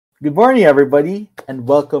Good morning, everybody, and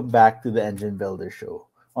welcome back to the Engine Builder Show.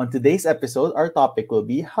 On today's episode, our topic will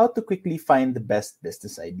be how to quickly find the best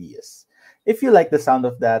business ideas. If you like the sound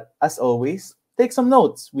of that, as always, take some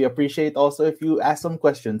notes. We appreciate also if you ask some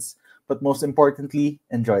questions, but most importantly,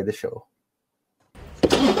 enjoy the show.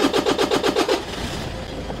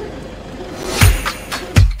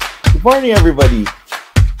 Good morning, everybody.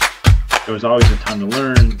 There was always a ton to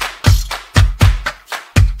learn.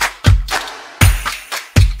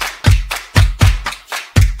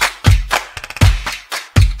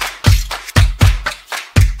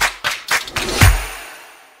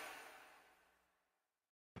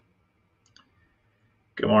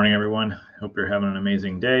 Good morning, everyone. Hope you're having an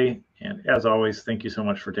amazing day. And as always, thank you so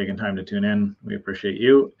much for taking time to tune in. We appreciate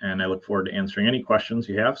you, and I look forward to answering any questions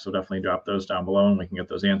you have. So definitely drop those down below, and we can get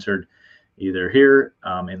those answered either here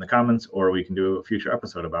in the comments, or we can do a future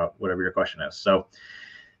episode about whatever your question is. So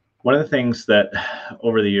one of the things that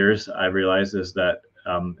over the years I've realized is that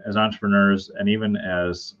as entrepreneurs, and even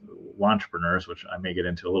as entrepreneurs, which I may get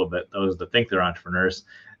into a little bit, those that think they're entrepreneurs,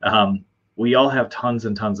 we all have tons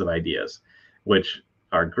and tons of ideas, which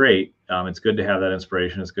are great. It's good to have that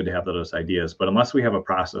inspiration. It's good to have those ideas. But unless we have a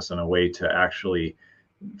process and a way to actually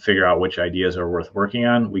figure out which ideas are worth working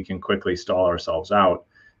on, we can quickly stall ourselves out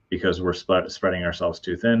because we're spreading ourselves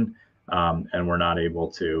too thin, and we're not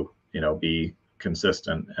able to, be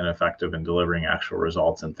consistent and effective in delivering actual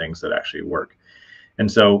results and things that actually work.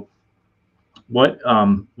 And so what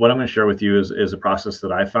I'm going to share with you is a process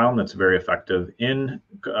that I found that's very effective in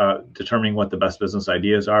determining what the best business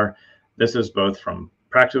ideas are. This is both from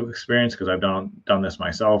practical experience, because I've done this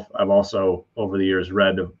myself. I've also over the years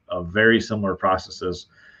read of very similar processes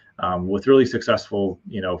with really successful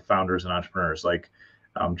founders and entrepreneurs, like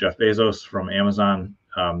Jeff Bezos from Amazon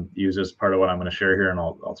uses part of what I'm going to share here, and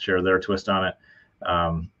I'll share their twist on it.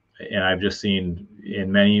 And I've just seen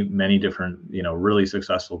in many different really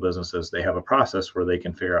successful businesses, they have a process where they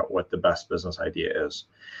can figure out what the best business idea is.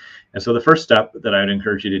 And so the first step that I'd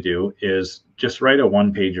encourage you to do is just write a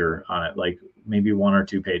one-pager on it, like maybe 1 or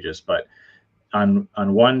 2 pages, but on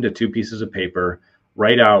 1 to 2 pieces of paper,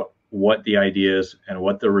 write out what the idea is and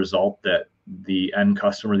what the result that the end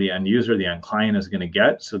customer, the end user, the end client is going to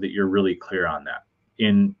get, so that you're really clear on that.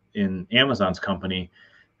 In Amazon's company,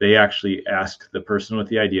 they actually asked the person with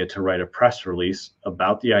the idea to write a press release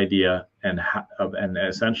about the idea, and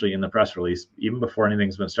essentially in the press release, even before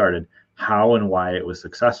anything's been started, how and why it was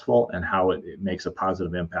successful and how it makes a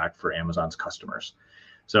positive impact for Amazon's customers.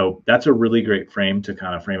 So that's a really great frame to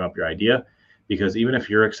kind of frame up your idea, because even if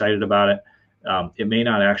you're excited about it, it may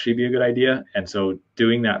not actually be a good idea. And so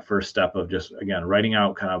doing that first step of just, again, writing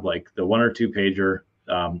out kind of like the 1 or 2 pager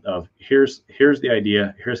of here's the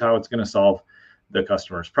idea, here's how it's going to solve the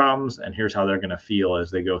customer's problems, and here's how they're going to feel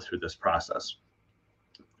as they go through this process.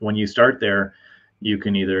 When you start there, you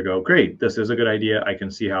can either go, great, this is a good idea, I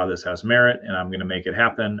can see how this has merit and I'm going to make it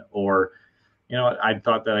happen, or I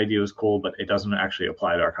thought that idea was cool, but it doesn't actually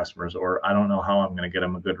apply to our customers, or I don't know how I'm going to get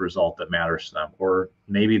them a good result that matters to them, or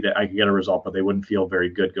maybe that I could get a result, but they wouldn't feel very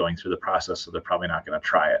good going through the process, so they're probably not going to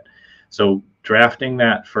try it. So drafting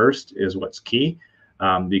that first is what's key,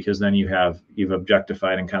 because then you've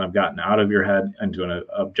objectified and kind of gotten out of your head into an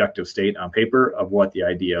objective state on paper of what the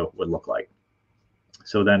idea would look like.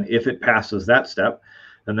 So then if it passes that step,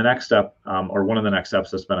 then the next step, or one of the next steps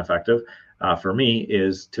that's been effective for me,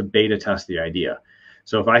 is to beta test the idea.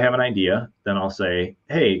 So if I have an idea, then I'll say,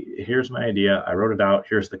 hey, here's my idea, I wrote it out,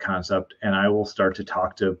 here's the concept, and I will start to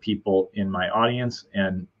talk to people in my audience,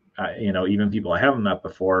 and even people I haven't met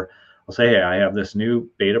before. I'll say, hey, I have this new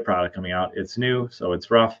beta product coming out. It's new, so it's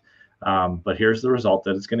rough, but here's the result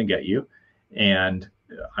that it's going to get you, and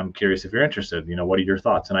I'm curious if you're interested. What are your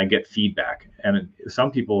thoughts? And I get feedback, and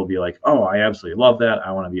some people will be like, oh, I absolutely love that,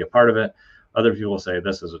 I want to be a part of it. Other people will say,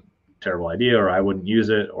 this is a terrible idea, or I wouldn't use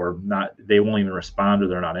it, or not. They won't even respond, or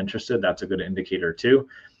they're not interested. That's a good indicator too.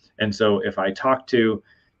 And so if I talk to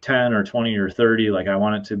 10 or 20 or 30, like I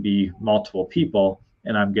want it to be multiple people,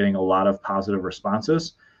 and I'm getting a lot of positive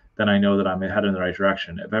responses, then I know that I'm headed in the right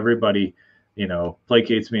direction. If everybody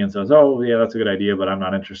placates me and says, oh yeah, that's a good idea, but I'm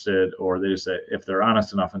not interested, or they just say, if they're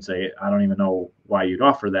honest enough and say, I don't even know why you'd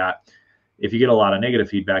offer that, if you get a lot of negative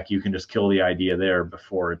feedback, you can just kill the idea there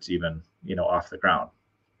before it's even off the ground.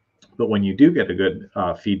 But when you do get a good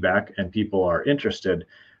feedback and people are interested,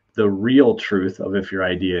 the real truth of if your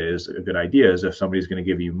idea is a good idea is if somebody's going to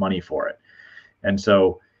give you money for it. And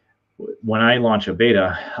so when I launch a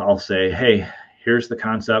beta, I'll say, hey, here's the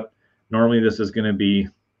concept. Normally this is going to be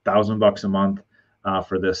 $1,000 a month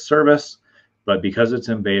for this service. But because it's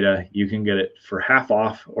in beta, you can get it for half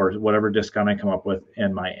off or whatever discount I come up with.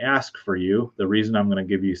 And my ask for you, the reason I'm going to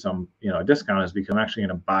give you some, a discount is because I'm actually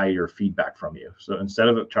going to buy your feedback from you. So instead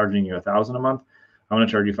of charging you $1,000 a month, I'm going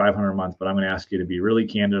to charge you $500 a month, but I'm going to ask you to be really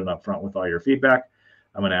candid and upfront with all your feedback.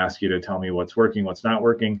 I'm going to ask you to tell me what's working, what's not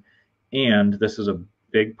working. And this is a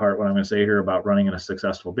big part what I'm going to say here about running in a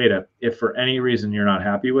successful beta. If for any reason you're not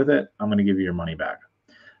happy with it, I'm going to give you your money back.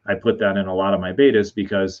 I put that in a lot of my betas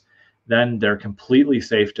because then they're completely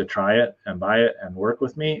safe to try it and buy it and work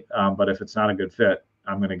with me. But if it's not a good fit,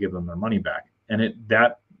 I'm going to give them their money back. And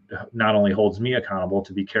that not only holds me accountable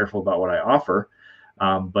to be careful about what I offer,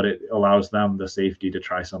 but it allows them the safety to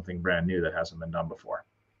try something brand new that hasn't been done before.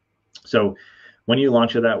 So when you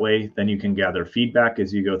launch it that way, then you can gather feedback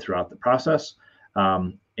as you go throughout the process.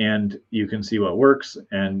 And you can see what works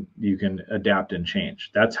and you can adapt and change.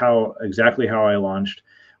 That's exactly how I launched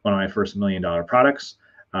one of my first $1 million products.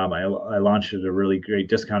 I launched at a really great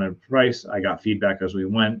discounted price. I got feedback as we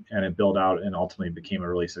went, and it built out and ultimately became a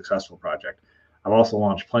really successful project. I've also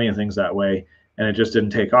launched plenty of things that way, and it just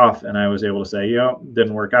didn't take off. And I was able to say,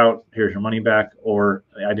 didn't work out. Here's your money back. Or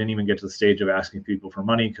I didn't even get to the stage of asking people for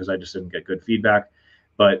money because I just didn't get good feedback.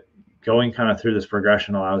 But going kind of through this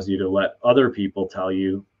progression allows you to let other people tell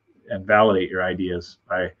you and validate your ideas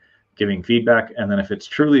by giving feedback. And then if it's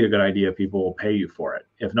truly a good idea, people will pay you for it.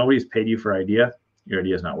 If nobody's paid you for your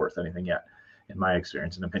idea is not worth anything yet, in my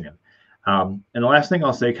experience and opinion. And the last thing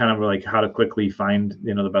I'll say, kind of like how to quickly find,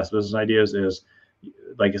 the best business ideas is,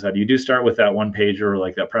 like I said, you do start with that one page or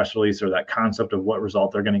like that press release or that concept of what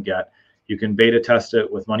result they're going to get. You can beta test it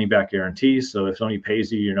with money back guarantees. So if somebody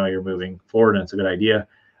pays you, you're moving forward and it's a good idea.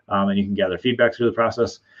 And you can gather feedback through the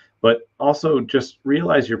process. But also just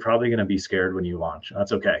realize you're probably going to be scared when you launch.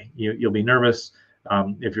 That's okay. You'll be nervous.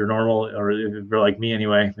 If you're normal, or if you're like me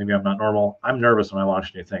anyway, maybe I'm not normal. I'm nervous when I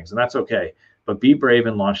launch new things, and that's okay. But be brave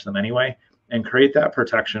and launch them anyway, and create that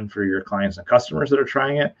protection for your clients and customers that are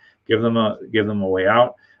trying it. Give them a way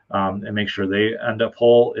out, and make sure they end up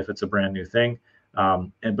whole if it's a brand new thing.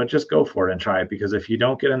 But just go for it and try it, because if you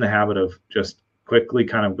don't get in the habit of just quickly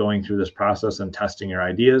kind of going through this process and testing your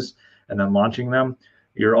ideas and then launching them,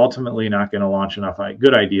 you're ultimately not going to launch enough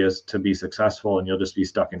good ideas to be successful, and you'll just be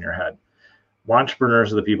stuck in your head.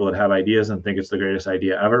 Entrepreneurs are the people that have ideas and think it's the greatest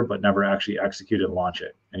idea ever, but never actually execute and launch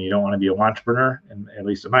it. And you don't want to be a entrepreneur, and at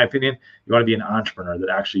least in my opinion, you want to be an entrepreneur that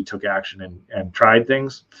actually took action and tried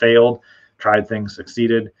things, failed, tried things,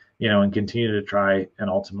 succeeded, and continued to try, and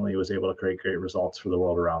ultimately was able to create great results for the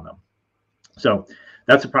world around them. So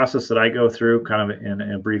that's a process that I go through kind of in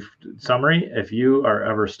a brief summary. If you are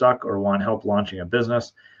ever stuck or want help launching a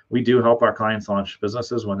business, we do help our clients launch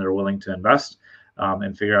businesses when they're willing to invest.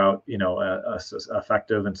 And figure out, a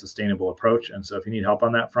effective and sustainable approach. And so if you need help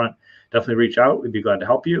on that front, definitely reach out. We'd be glad to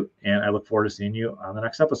help you. And I look forward to seeing you on the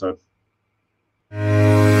next episode.